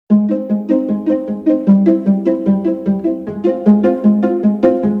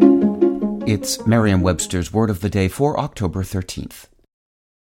It's Merriam-Webster's Word of the Day for October 13th.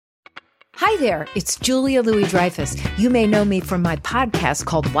 Hi there, it's Julia Louis-Dreyfus. You may know me from my podcast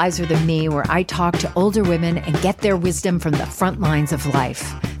called Wiser Than Me, where I talk to older women and get their wisdom from the front lines of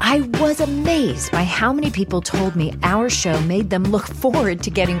life. I was amazed by how many people told me our show made them look forward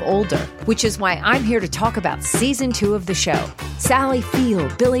to getting older, which is why I'm here to talk about Season 2 of the show. Sally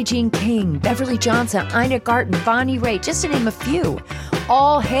Field, Billie Jean King, Beverly Johnson, Ina Garten, Bonnie Raitt, just to name a few.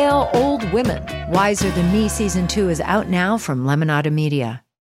 All hail old women. Wiser Than Me Season 2 is out now from Lemonada Media.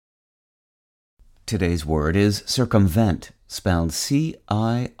 Today's word is circumvent, spelled C-I-R-C-U-M-V-E-N-T.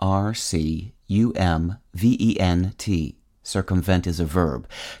 Circumvent is a verb.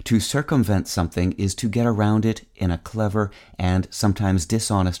 To circumvent something is to get around it in a clever and sometimes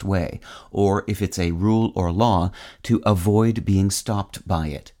dishonest way, or if it's a rule or law, to avoid being stopped by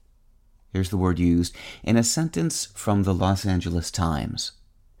it. Here's the word used in a sentence from the Los Angeles Times.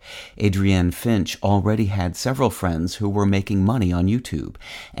 Adrienne Finch already had several friends who were making money on YouTube,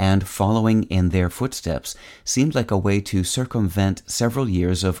 and following in their footsteps seemed like a way to circumvent several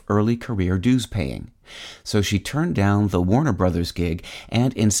years of early career dues paying. So she turned down the Warner Brothers gig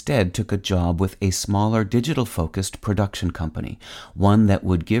and instead took a job with a smaller digital-focused production company, one that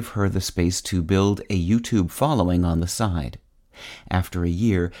would give her the space to build a YouTube following on the side. After a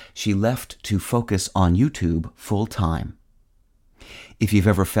year, she left to focus on YouTube full-time. If you've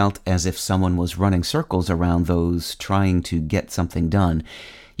ever felt as if someone was running circles around those trying to get something done,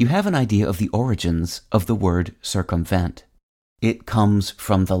 you have an idea of the origins of the word circumvent. It comes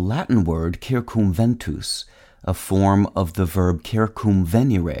from the Latin word circumventus, a form of the verb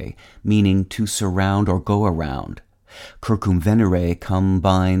circumvenire, meaning to surround or go around. Circumvenire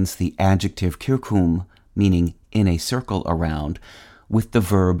combines the adjective circum, meaning in a circle around, with the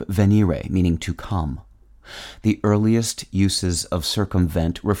verb venire, meaning to come. The earliest uses of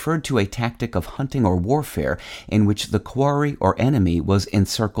circumvent referred to a tactic of hunting or warfare in which the quarry or enemy was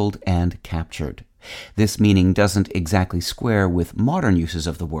encircled and captured. This meaning doesn't exactly square with modern uses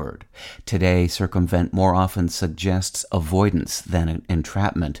of the word. Today, circumvent more often suggests avoidance than an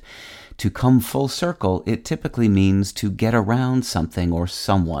entrapment. To come full circle, it typically means to get around something or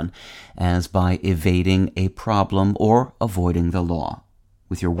someone, as by evading a problem or avoiding the law.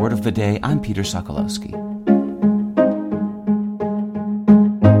 With your Word of the Day, I'm Peter Sokolowski.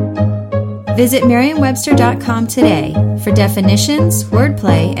 Visit Merriam-Webster.com today for definitions,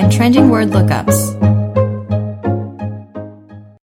 wordplay, and trending word lookups.